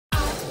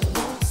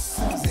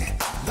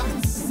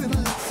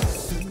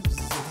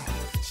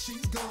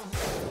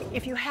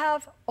If you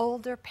have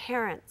older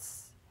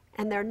parents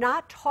and they're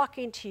not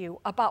talking to you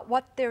about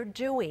what they're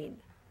doing,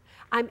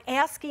 I'm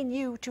asking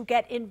you to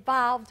get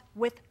involved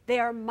with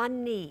their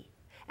money.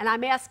 And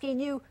I'm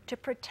asking you to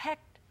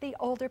protect the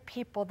older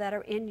people that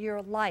are in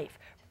your life.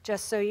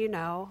 Just so you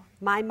know,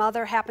 my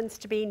mother happens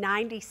to be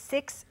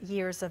 96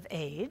 years of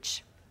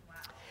age.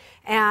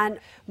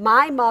 And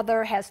my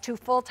mother has 2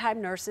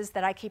 full-time nurses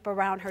that I keep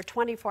around her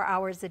 24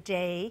 hours a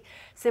day,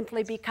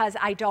 simply because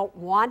I don't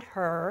want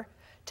her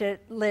to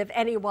live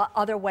any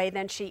other way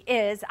than she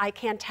is. I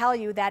can tell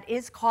you that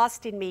is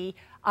costing me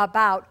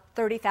about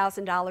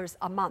 $30,000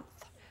 a month.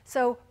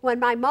 So when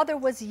my mother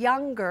was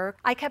younger,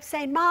 I kept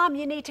saying, Mom,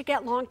 you need to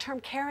get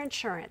long-term care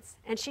insurance.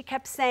 And she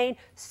kept saying,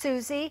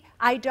 Susie,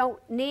 I don't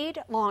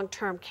need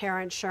long-term care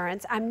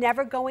insurance. I'm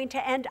never going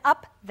to end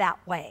up that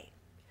way.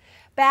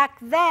 Back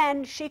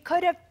then, she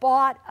could have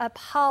bought a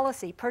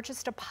policy,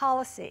 purchased a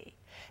policy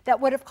that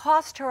would have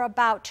cost her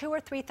about $2,000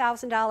 or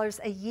 $3,000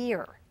 a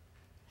year,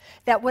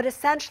 that would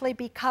essentially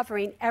be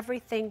covering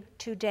everything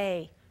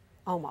today,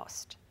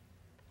 almost.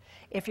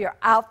 If you're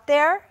out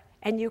there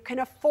and you can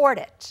afford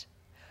it,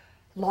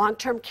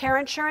 long-term care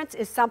insurance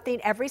is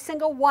something every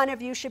single one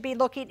of you should be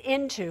looking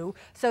into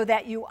so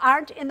that you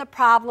aren't in the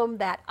problem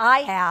that I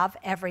have,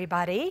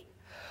 everybody.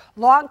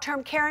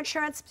 Long-term care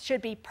insurance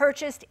should be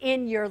purchased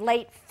in your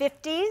late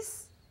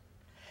 50s.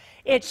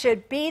 It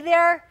should be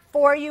there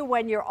for you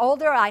when you're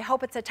older. I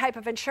hope it's a type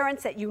of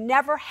insurance that you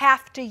never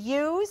have to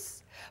use.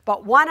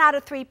 But 1 out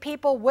of 3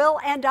 people will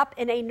end up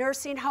in a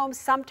nursing home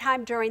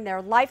sometime during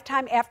their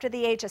lifetime after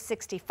the age of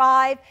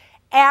 65.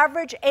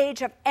 Average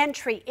age of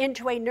entry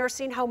into a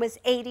nursing home is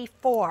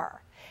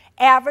 84.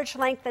 Average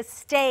length of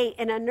stay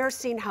in a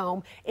nursing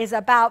home is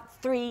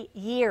about 3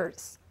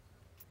 years.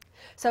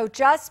 So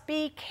just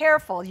be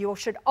careful. You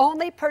should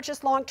only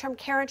purchase long-term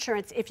care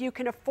insurance if you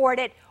can afford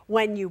it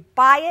when you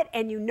buy it,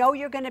 and you know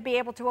you're going to be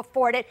able to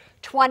afford it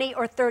 20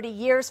 or 30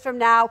 years from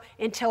now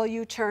until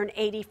you turn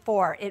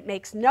 84. It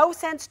makes no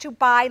sense to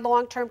buy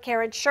long-term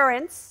care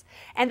insurance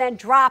and then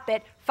drop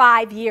it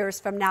 5 years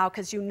from now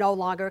because you no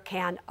longer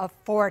can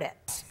afford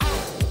it.